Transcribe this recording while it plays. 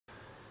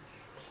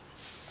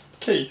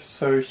Okay,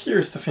 so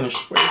here's the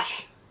finished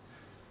wedge,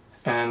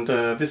 and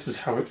this is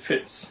how it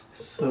fits.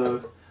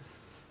 So,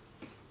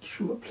 make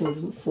sure my plane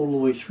doesn't fall all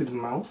the way through the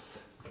mouth,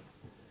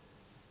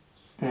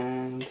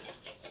 and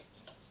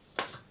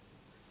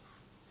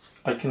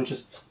I can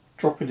just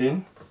drop it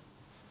in,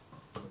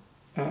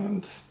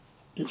 and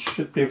it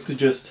should be able to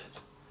just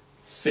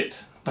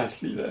sit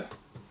nicely there.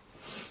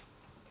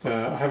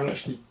 I haven't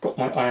actually got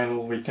my iron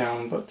all the way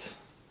down, but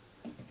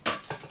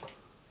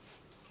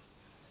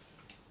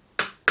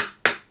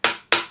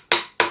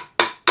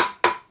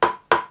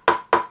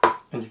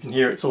and you can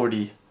hear it's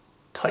already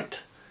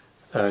tight,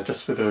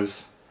 just with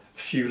those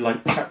few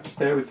light taps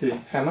there with the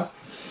hammer.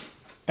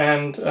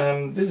 And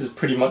this is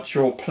pretty much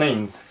your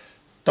plane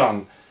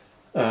done.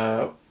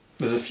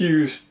 There's a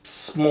few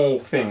small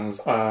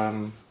things.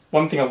 One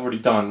thing I've already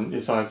done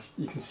is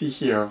you can see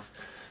here I've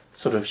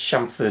sort of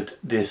chamfered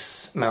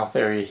this mouth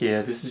area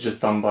here. This is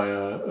just done by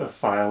a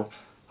file,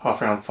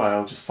 half round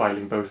file, just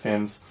filing both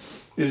ends.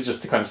 This is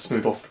just to kind of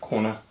smooth off the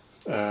corner,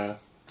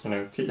 you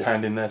know, get your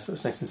hand in there so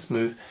it's nice and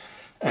smooth.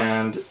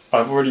 And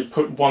I've already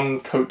put one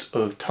coat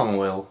of tung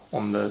oil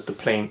on the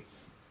plain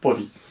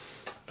body.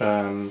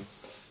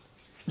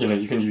 You know,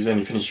 you can use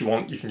any finish you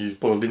want. You can use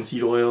boiled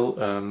linseed oil.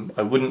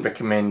 I wouldn't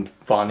recommend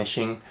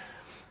varnishing.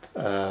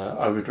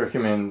 I would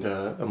recommend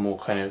a more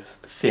kind of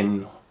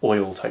thin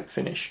oil type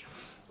finish.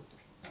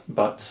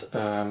 But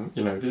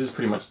you know, this is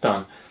pretty much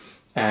done.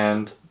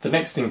 And the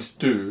next thing to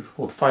do,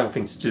 or the final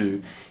thing to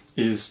do,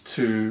 is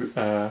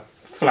to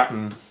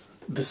flatten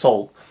the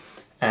sole.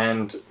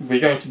 And we're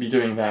going to be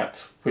doing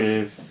that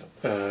with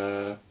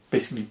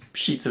basically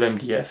sheets of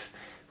MDF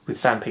with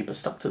sandpaper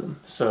stuck to them.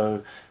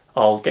 So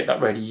I'll get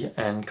that ready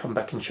and come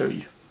back and show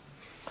you.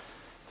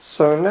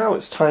 So now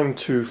it's time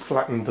to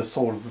flatten the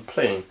sole of the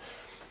plane.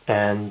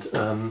 And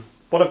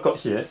what I've got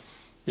here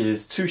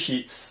is two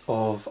sheets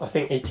of, I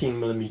think,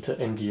 18mm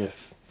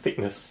MDF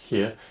thickness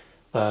here,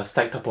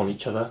 stacked up on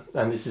each other.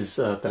 And this is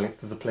the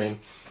length of the plane.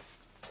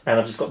 And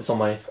I've just got this on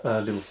my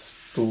little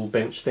stool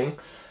bench thing.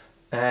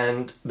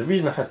 And the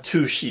reason I have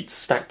two sheets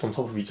stacked on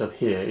top of each other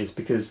here is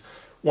because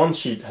one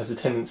sheet has a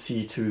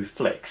tendency to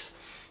flex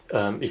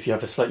if you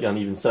have a slightly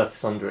uneven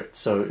surface under it,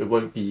 so it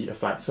won't be a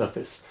flat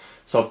surface.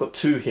 So I've got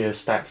two here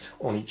stacked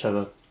on each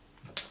other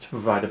to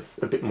provide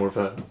a bit more of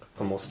a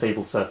more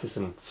stable surface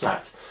and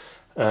flat.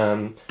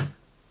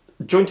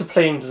 Joint a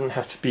plane doesn't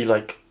have to be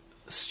like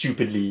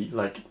stupidly,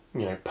 like,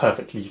 you know,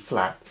 perfectly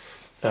flat.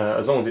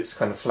 As long as it's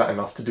kind of flat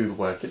enough to do the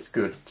work, it's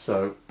good.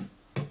 So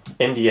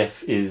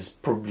MDF is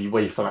probably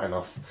way flat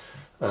enough.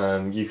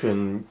 You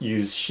can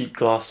use sheet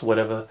glass or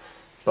whatever,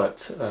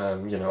 but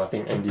you know, I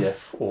think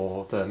MDF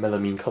or the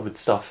melamine covered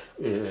stuff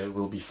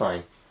will be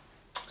fine.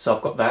 So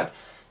I've got that,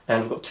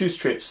 and I've got two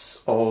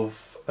strips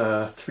of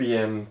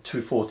 3M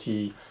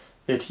 240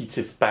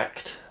 adhesive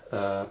backed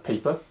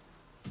paper,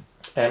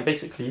 and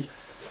basically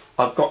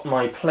I've got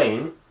my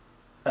plane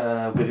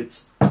with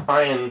its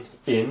iron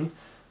in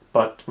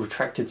but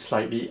retracted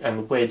slightly and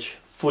the wedge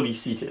fully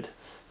seated.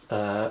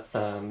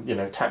 You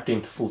know, tapped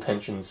into full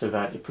tension so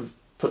that it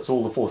puts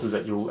all the forces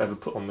that you'll ever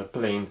put on the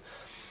plane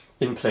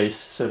in place,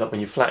 so that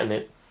when you flatten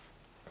it,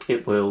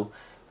 it will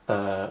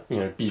you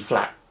know, be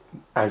flat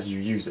as you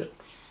use it.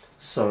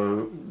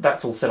 So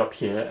that's all set up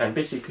here, and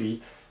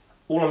basically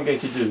all I'm going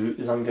to do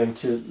is I'm going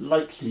to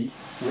lightly,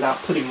 without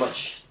putting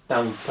much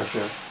downward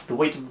pressure, the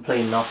weight of the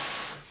plane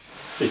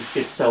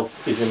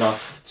itself is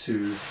enough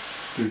to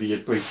do the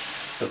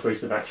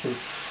abrasive action.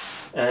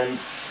 And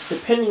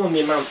depending on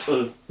the amount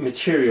of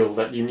material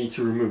that you need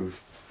to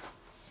remove,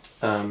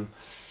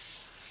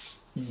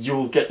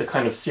 you'll get a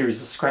kind of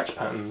series of scratch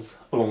patterns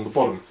along the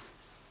bottom.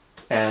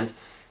 And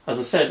as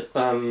I said,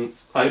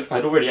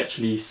 I'd already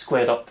actually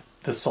squared up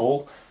the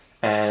sole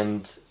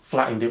and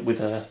flattened it with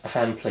a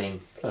hand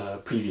plane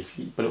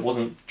previously, but it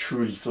wasn't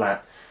truly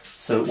flat.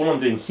 So all I'm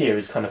doing here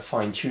is kind of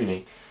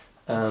fine-tuning.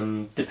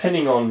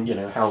 Depending on, you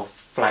know, how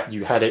flat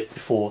you had it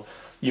before,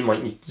 you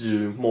might need to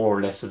do more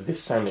or less of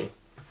this sanding.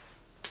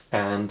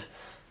 And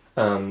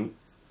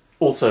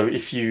also,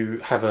 if you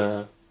have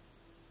a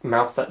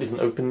mouth that isn't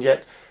opened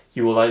yet,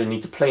 you will either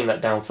need to plane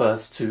that down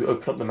first to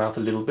open up the mouth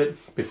a little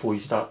bit before you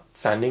start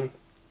sanding,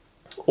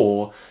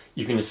 or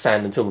you can just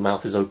sand until the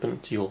mouth is open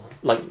to your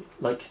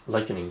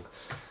likening.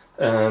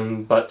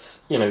 But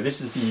you know,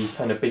 this is the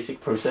kind of basic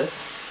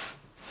process.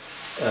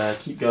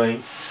 Keep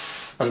going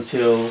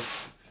until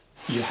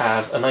you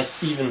have a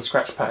nice even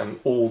scratch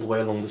pattern all the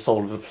way along the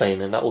sole of the plane,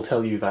 and that will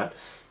tell you that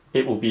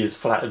it will be as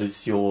flat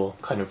as your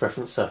kind of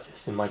reference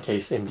surface, in my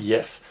case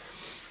MDF.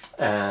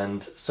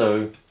 And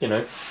so, you know,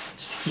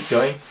 just keep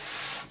going.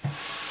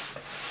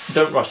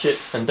 Don't rush it,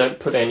 and don't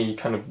put any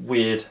kind of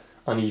weird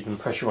uneven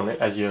pressure on it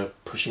as you're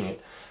pushing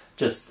it.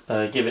 Just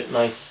give it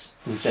nice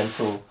and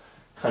gentle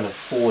kind of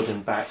forward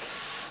and back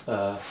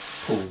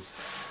pulls,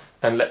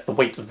 and let the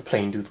weight of the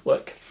plane do the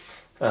work.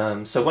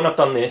 So when I've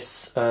done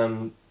this,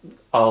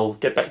 I'll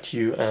get back to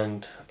you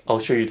and I'll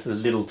show you the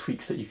little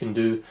tweaks that you can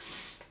do,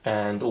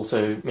 and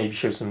also maybe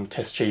show some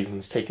test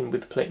shavings taken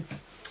with the plane.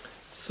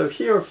 So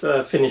here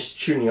I've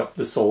finished tuning up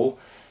the sole,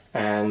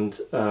 and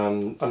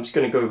I'm just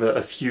going to go over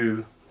a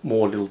few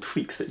more little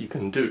tweaks that you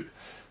can do.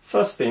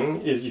 First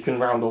thing is you can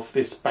round off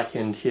this back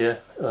end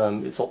here.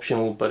 It's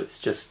optional, but it's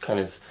just kind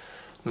of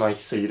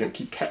nice so you don't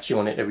keep catching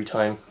on it every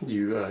time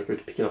you go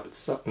to pick it up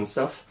and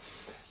stuff.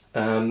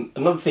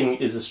 Another thing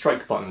is a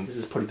strike button. This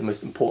is probably the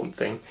most important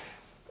thing.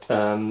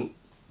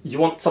 You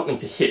want something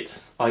to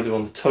hit either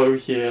on the toe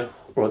here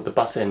or at the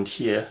butt end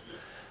here,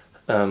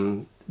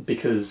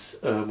 because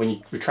when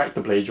you retract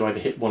the blade you either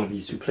hit one of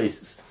these two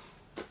places,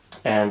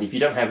 and if you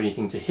don't have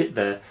anything to hit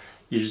there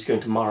you're just going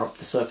to mar up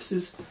the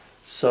surfaces.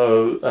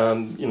 So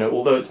you know,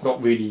 although it's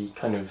not really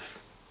kind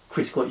of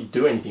critical that you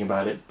do anything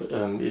about it, but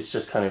it's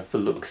just kind of for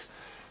looks.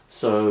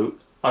 So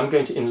I'm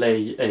going to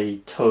inlay a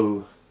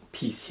toe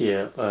piece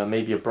here,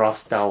 maybe a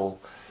brass dowel,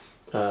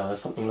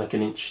 something like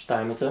 1 inch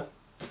diameter,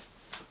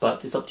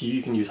 but it's up to you.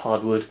 You can use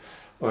hardwood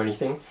or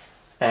anything,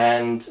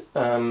 and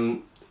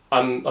I'm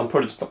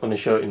probably just not going to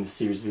show it in the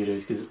series of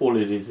videos because all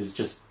it is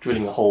just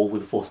drilling a hole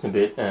with a Forstner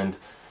bit and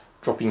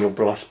dropping your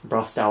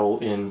brass dowel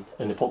in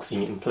and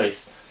epoxying it in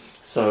place.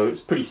 So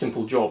it's a pretty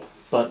simple job,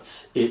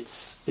 but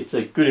it's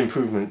a good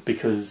improvement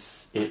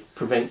because it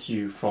prevents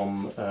you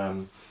from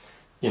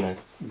you know,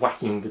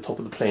 whacking the top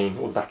of the plane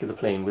or the back of the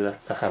plane with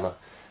a hammer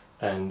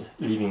and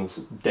leaving all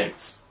sorts of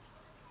dents.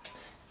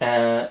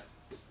 The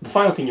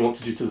final thing you want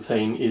to do to the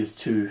plane is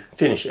to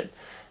finish it,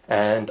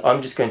 and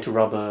I'm just going to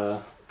rub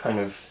a kind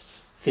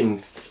of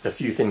a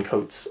few thin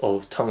coats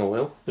of tung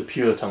oil, the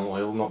pure tung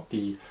oil, not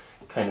the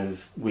kind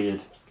of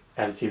weird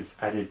additive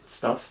added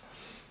stuff.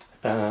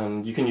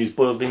 You can use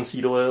boiled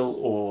linseed oil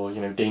or,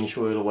 you know, Danish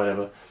oil or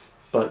whatever,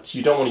 but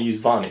you don't want to use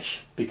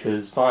varnish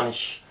because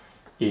varnish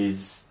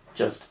is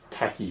just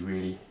tacky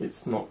really.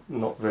 It's not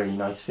very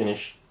nice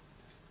finish,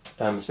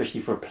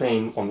 especially for a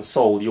plane on the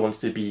sole. You want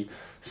it to be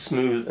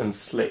smooth and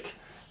slick,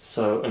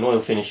 so an oil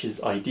finish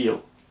is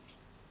ideal.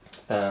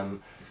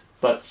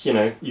 But you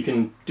know, you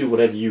can do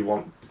whatever you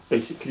want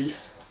basically.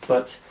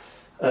 But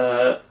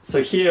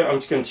so here I'm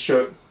just going to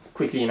show it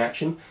quickly in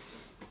action.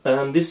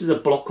 This is a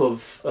block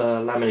of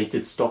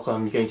laminated stock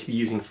I'm going to be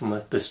using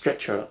from the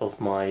stretcher of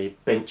my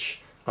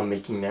bench I'm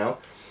making now,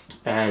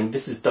 and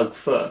this is Doug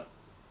fir.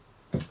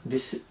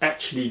 This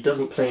actually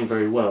doesn't plane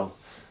very well.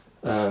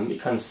 It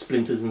kind of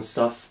splinters and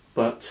stuff,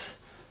 but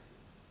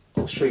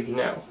I'll show you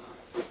now.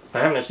 I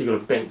haven't actually got a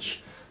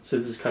bench, so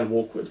this is kind of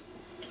awkward,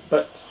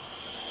 but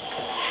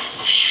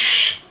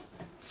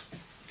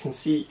you can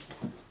see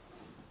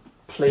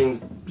planes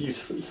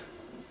beautifully.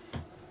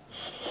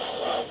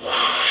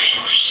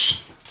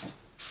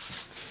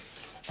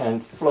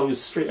 And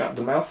flows straight out of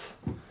the mouth.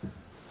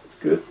 It's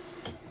good.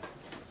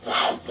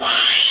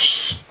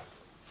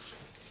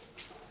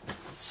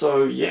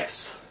 So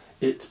yes,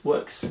 it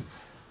works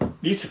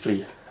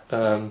beautifully.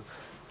 I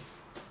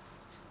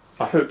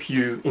hope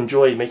you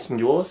enjoy making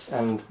yours,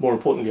 and more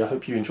importantly I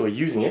hope you enjoy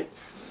using it.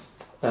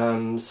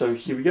 So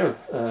here we go,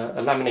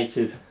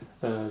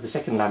 the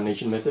second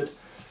lamination method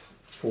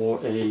for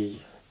a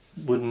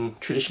wooden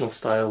traditional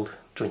styled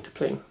jointed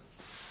plane.